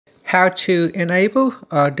how to enable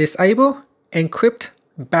or disable encrypt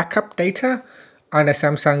backup data on the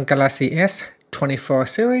Samsung Galaxy S24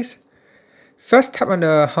 series. First, tap on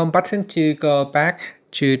the home button to go back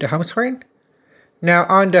to the home screen. Now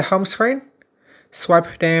on the home screen,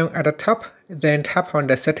 swipe down at the top, then tap on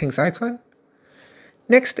the settings icon.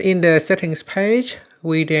 Next, in the settings page,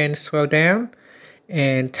 we then scroll down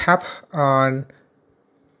and tap on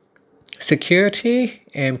security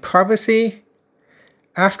and privacy.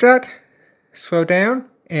 After that, scroll down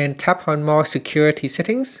and tap on more security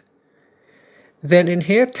settings. Then in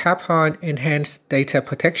here, tap on enhanced data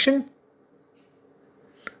protection.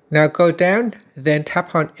 Now go down, then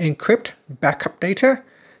tap on encrypt backup data.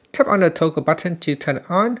 Tap on the toggle button to turn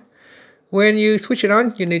it on. When you switch it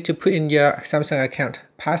on, you need to put in your Samsung account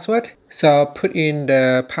password. So put in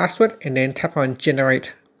the password and then tap on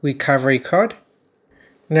generate recovery code.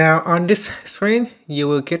 Now on this screen, you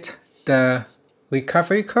will get the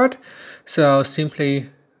recovery code. So simply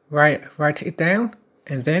write it down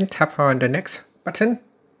and then tap on the next button.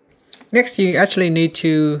 Next, you actually need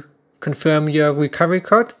to confirm your recovery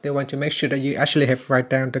code. They want to make sure that you actually have write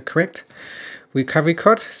down the correct recovery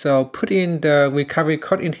code. So put in the recovery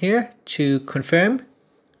code in here to confirm.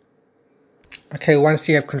 Okay, once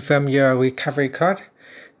you have confirmed your recovery code,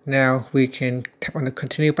 now we can tap on the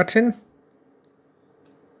continue button.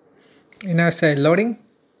 And now say loading.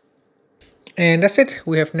 And that's it.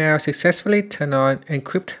 We have now successfully turned on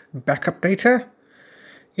encrypt backup data.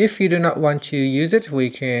 If you do not want to use it, we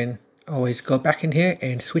can always go back in here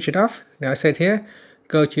and switch it off. Now I said here,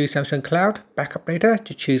 go to Samsung Cloud backup data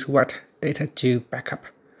to choose what data to backup.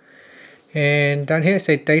 And down here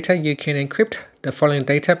say data you can encrypt. The following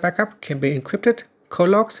data backup can be encrypted: call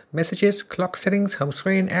logs, messages, clock settings, home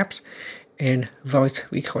screen, apps, and voice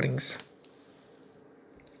recordings.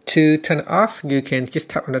 To turn it off, you can just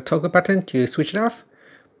tap on the toggle button to switch it off.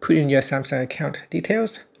 Put in your Samsung account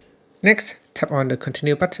details. Next, tap on the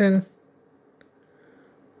continue button.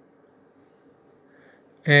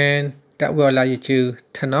 And that will allow you to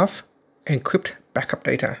turn off encrypt backup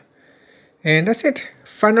data. And that's it.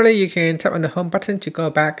 Finally, you can tap on the home button to go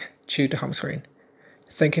back to the home screen.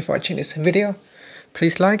 Thank you for watching this video.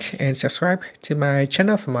 Please like and subscribe to my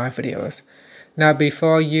channel for more videos. Now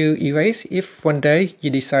before you erase, if one day you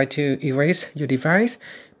decide to erase your device,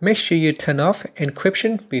 make sure you turn off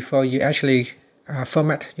encryption before you actually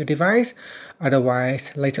format your device.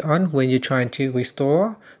 Otherwise, later on when you're trying to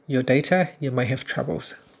restore your data, you might have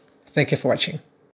troubles. Thank you for watching.